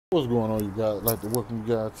What's going on, you guys? I'd like to welcome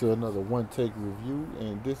you guys to another One Take review,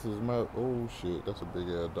 and this is my oh shit, that's a big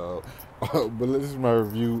ass dog. But this is my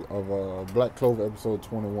review of Black Clover episode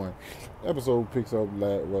 21. Episode picks up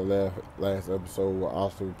last episode where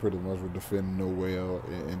Austin pretty much was defending Noel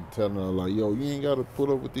and telling her like, "Yo, you ain't gotta put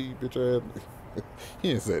up with these bitch ass." He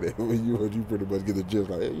didn't say that, but you pretty much get the gist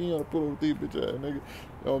like, "Hey, you ain't gotta put up with these bitch ass nigga."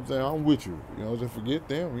 You know what I'm saying? I'm with you. You know, just forget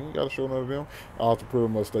them. You ain't gotta show none of them. After pretty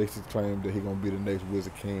much Stacey claimed that he gonna be the next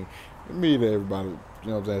Wizard King. Immediately everybody, you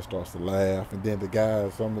know what I'm saying, starts to laugh, and then the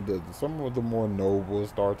guys, some of the more nobles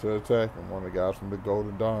start to attack him. One of the guys from the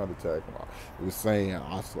Golden Dawn attacked him. He was saying,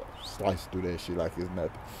 "I sliced through that shit like it's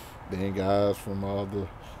nothing." Then guys from the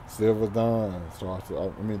Silver Dawn start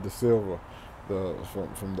to, the Silver, the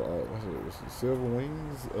from the what's it, Silver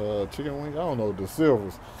Wings, Chicken Wings. I don't know, the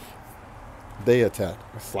Silvers. They attack,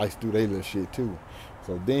 slice through their little shit too.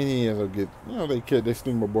 So then he ends up they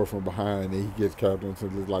sting my boy from behind, and he gets captured into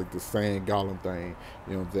this, like the sand golem thing.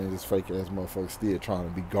 You know what I'm saying? This fake ass motherfucker still trying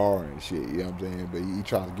to be guard and shit. You know what I'm saying? But he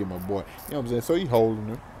tries to get my boy. You know what I'm saying? So he holding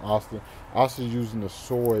him. Austin's using a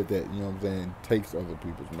sword that, you know what I'm saying, takes other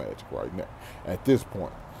people's magic right now at this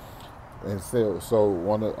point. And so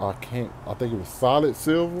I think it was Solid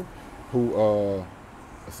Silver who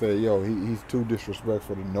said, "Yo, he's too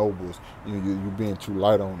disrespectful to nobles. You being too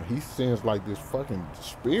light on him." He sends like this fucking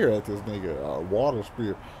spear at this nigga, water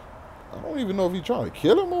spear. I don't even know if he trying to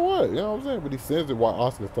kill him or what. You know what I'm saying? But he sends it while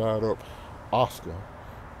Oscar's tied up. Oscar,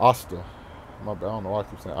 my bad. I don't know why I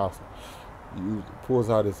keep saying Oscar. He pulls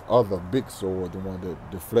out his other big sword, the one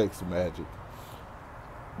that deflects magic.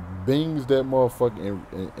 Bings that motherfucker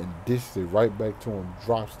and dishes it right back to him.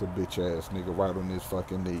 Drops the bitch ass nigga right on his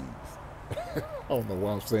fucking knees. I don't know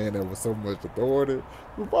why I'm saying that with so much authority,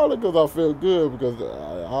 but probably because I feel good because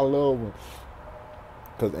I love him.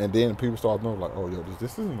 And then people start knowing like, "Oh, yo,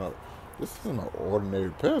 this isn't an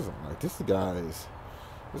ordinary peasant. Like this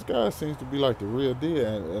guy seems to be like the real deal,"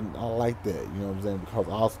 and I like that. You know what I'm saying? Because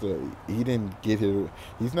Austin, he didn't get his,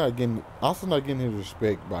 Austin's not getting his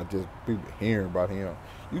respect by just people hearing about him.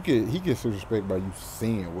 He gets his respect by you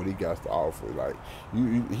seeing what he got to offer. Like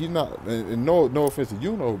he's not, and no offense to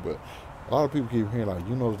but a lot of people keep hearing like,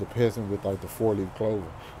 is the peasant with like the 4-leaf clover.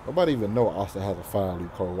 Nobody even know Austin has a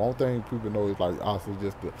 5-leaf clover. One thing people know is like Austin's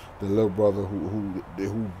just the little brother who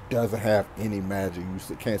doesn't have any magic.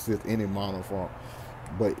 You can't sit any mana from.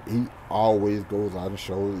 But he always goes out and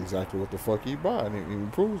shows exactly what the fuck he buy, and he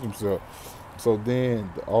improves himself. So then,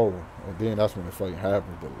 and then that's when the fucking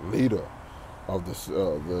happens. The leader of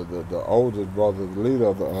the oldest brother, the leader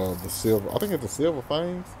of the Silver, I think it's the Silver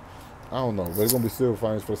Fangs. I don't know, but it's gonna be Silver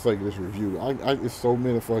Fangs for the sake of this review. It's so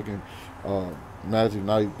many fucking Magic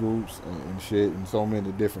Knight groups and shit, and so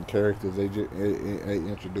many different characters they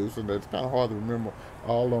introduce, and it's kind of hard to remember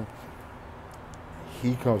all of them.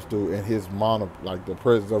 He comes through, and his mana, like the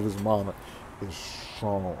presence of his mana, is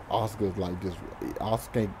strong. Oscar's like this.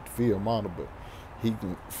 Oscar can't feel mana, but he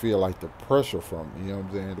can feel like the pressure from it. You know what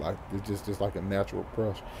I'm saying? Like it's just like a natural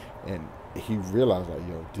pressure, and he realized like,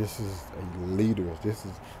 yo, this is a leader. This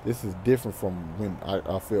is different from when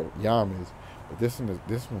I felt Yami's, but this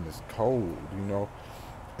one is cold. You know.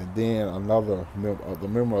 And then another the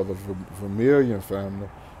member of the Vermilion family,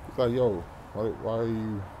 he's like, yo, why are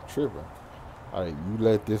you tripping? Like, you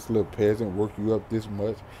let this little peasant work you up this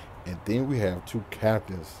much, and then we have two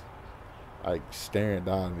captains like staring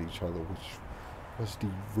down at each other, which was the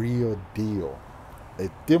real deal. If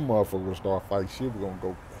them motherfuckers would start fighting, shit, we're gonna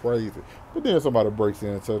go crazy. But then somebody breaks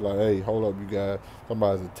in and says like, "Hey, hold up, you guys!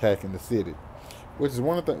 Somebody's attacking the city." Which is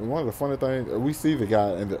one of the funny things. We see the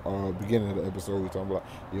guy in the beginning of the episode. He's talking about,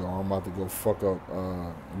 I'm about to go fuck up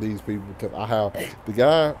these people because I have the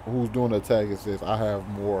guy who's doing the attack. It says I have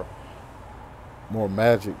more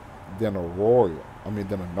magic than a royal.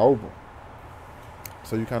 Than a noble.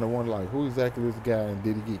 So you kind of wonder like, who exactly is this guy, and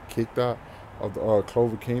did he get kicked out of the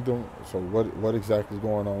Clover Kingdom? So what exactly is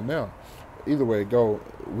going on now? Either way it go,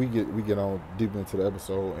 we get on deep into the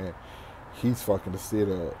episode, and he's fucking the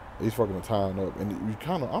city up. He's fucking the town up, and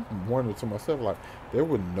I'm wondering to myself like, there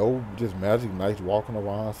were no just magic knights walking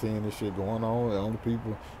around seeing this shit going on. The only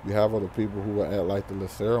people you have other people who were at like the little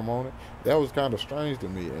ceremony. That was kind of strange to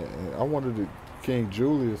me, and I wondered if King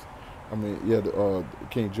Julius.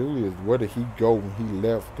 King Julius, where did he go when he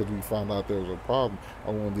left? Because we found out there was a problem.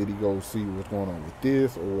 I wonder, did he go see what's going on with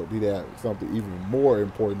this, or did he have something even more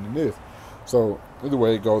important than this? So either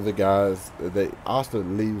way it goes, the guys,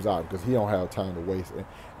 Austin leaves out because he don't have time to waste. And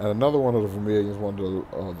another one of the Vermilions, one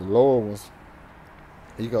of the lower ones,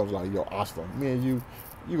 he goes like, "Yo, Austin, me and you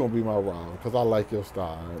gonna be my rival because I like your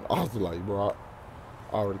style." And Austin like, "Bro,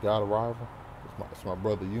 I already got a rival. It's my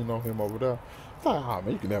brother. You know him over there." It's like, oh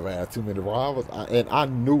man, you can never have too many rivals. And I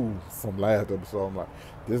knew from last episode, I'm like,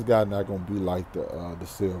 this guy not gonna be like the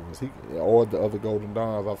Silvers, or the other Golden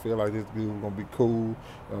Dons. I feel like this dude gonna be cool. You know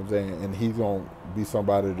what I'm saying? And he's gonna be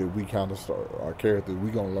somebody that we kind of start our character. We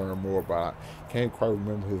gonna learn more about. Can't quite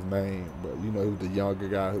remember his name, but you know, he was the younger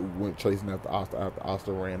guy who went chasing after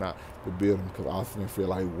Asta ran out to build him because Asta didn't feel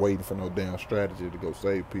like waiting for no damn strategy to go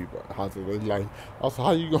save people. Asta was like, also,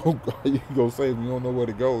 how you gonna save him? You don't know where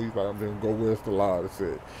to go. He's like, I'm gonna go where's the law. That's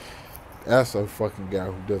it. That's a fucking guy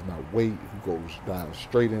who does not wait, who goes down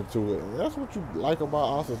straight into it. And that's what you like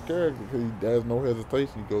about Asta's character, because he has no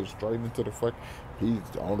hesitation. He goes straight into the fucking, he's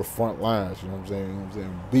on the front lines, you know what I'm saying? You know what I'm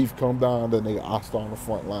saying? Beef come down, then they Asta on the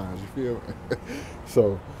front lines, you feel me?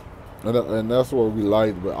 So, and that's what we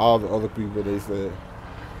liked, but all the other people, they said,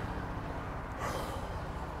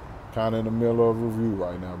 kind of in the middle of a review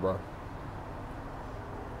right now, bro.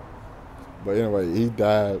 But anyway, he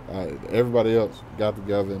died. Everybody else got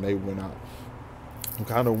together and they went out. I'm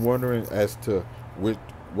kind of wondering as to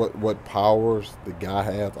what powers the guy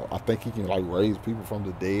has. I think he can like raise people from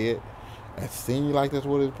the dead. It seems like that's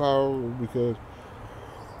what his power is, because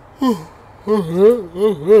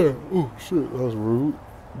oh shit, that's rude.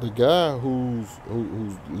 The guy who's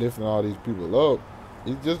lifting all these people up,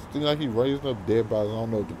 he just seems like he raising up dead bodies. I don't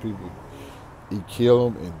know if the people he kill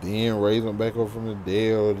them and then raise them back up from the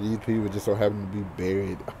dead, or these people just so happen to be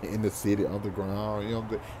buried in the city underground, you know what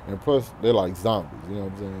I'm saying? And plus, they're like zombies, you know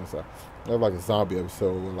what I'm saying? So that's like a zombie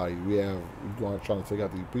episode where like we going trying to take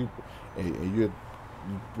out these people, and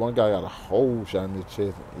one guy got a hole shot in his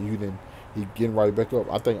chest, and he getting right back up.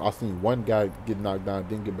 I think I seen one guy get knocked down,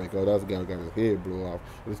 didn't get back up. The other guy got his head blew off.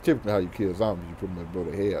 It's typically how you kill zombies, you pretty much blow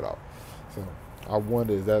their head off. So I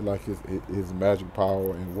wonder, is that like his magic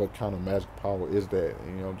power, and what kind of magic power is that?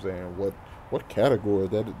 You know what I'm saying? What category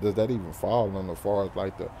does that even fall on, as far as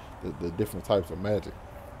like the different types of magic?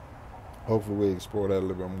 Hopefully we explore that a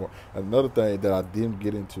little bit more. Another thing that I didn't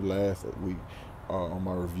get into last week on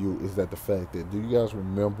my review is that the fact that, do you guys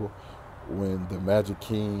remember when the Magic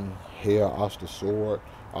King held Asta's sword?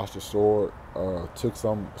 Asta's sword took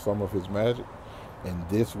some of his magic, and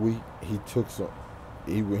this week he took some.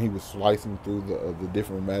 When he was slicing through the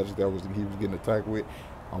different magic he was getting attacked with,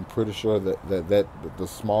 I'm pretty sure that the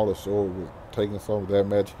smaller sword was taking some of that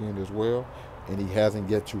magic in as well, and he hasn't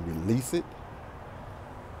yet to release it.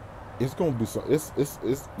 It's gonna be some.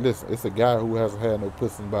 Listen. It's a guy who hasn't had no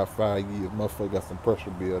pussy in about 5 years. Motherfucker got some pressure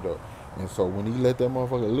build up, and so when he let that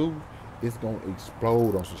motherfucker loose, it's gonna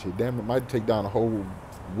explode on some shit. Damn, it might take down the whole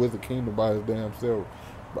Wizard Kingdom by his damn self.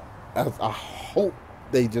 But I hope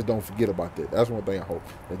they just don't forget about that. That's one thing I hope,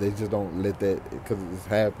 that they just don't let that, because it's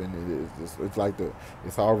happened. It's like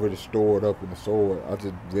it's already stored up in the sword. I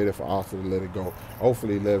just ready for Asta to let it go.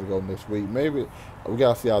 Hopefully, let it go next week. Maybe we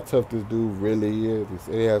gotta see how tough this dude really is.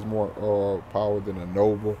 He has more power than a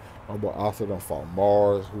noble. But Asta done fought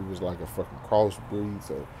Mars, who was like a fucking crossbreed.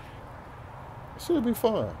 So it should be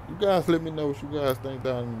fun. You guys let me know what you guys think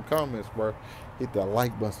down in the comments, bro. Hit that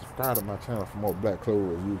like button, subscribe to my channel for more Black Clover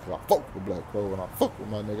reviews. Cause I fuck with Black Clover and I fuck with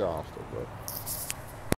my nigga Asta, bro.